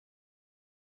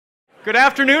Good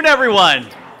afternoon, everyone.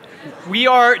 We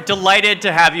are delighted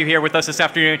to have you here with us this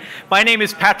afternoon. My name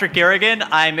is Patrick Garrigan.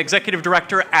 I'm Executive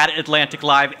Director at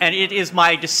AtlanticLIVE, and it is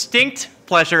my distinct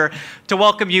pleasure to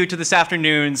welcome you to this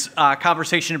afternoon's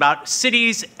conversation about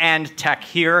cities and tech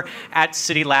here at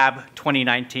CityLab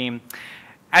 2019.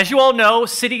 As you all know,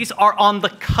 cities are on the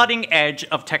cutting edge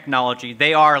of technology.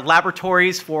 They are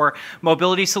laboratories for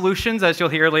mobility solutions, as you'll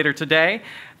hear later today,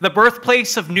 the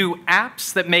birthplace of new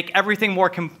apps that make everything more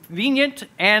convenient,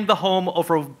 and the home of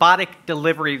robotic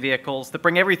delivery vehicles that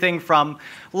bring everything from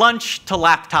lunch to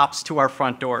laptops to our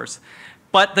front doors.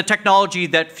 But the technology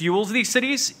that fuels these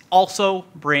cities also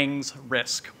brings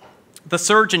risk. The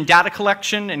surge in data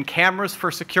collection and cameras for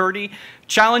security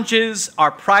challenges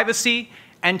our privacy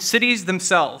and cities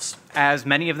themselves, as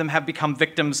many of them have become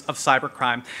victims of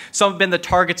cybercrime. Some have been the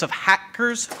targets of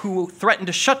hackers who threaten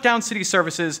to shut down city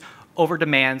services over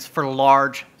demands for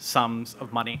large sums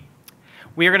of money.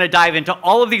 We are going to dive into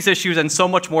all of these issues and so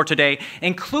much more today,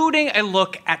 including a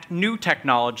look at new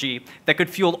technology that could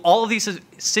fuel all of these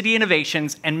city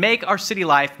innovations and make our city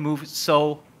life move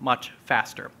so much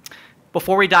faster.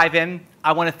 Before we dive in,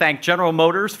 I want to thank General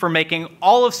Motors for making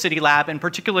all of CityLab, and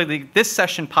particularly this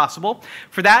session, possible.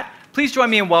 For that, please join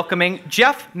me in welcoming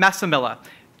Jeff Massimilla,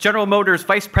 General Motors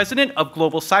Vice President of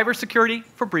Global Cybersecurity,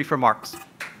 for brief remarks.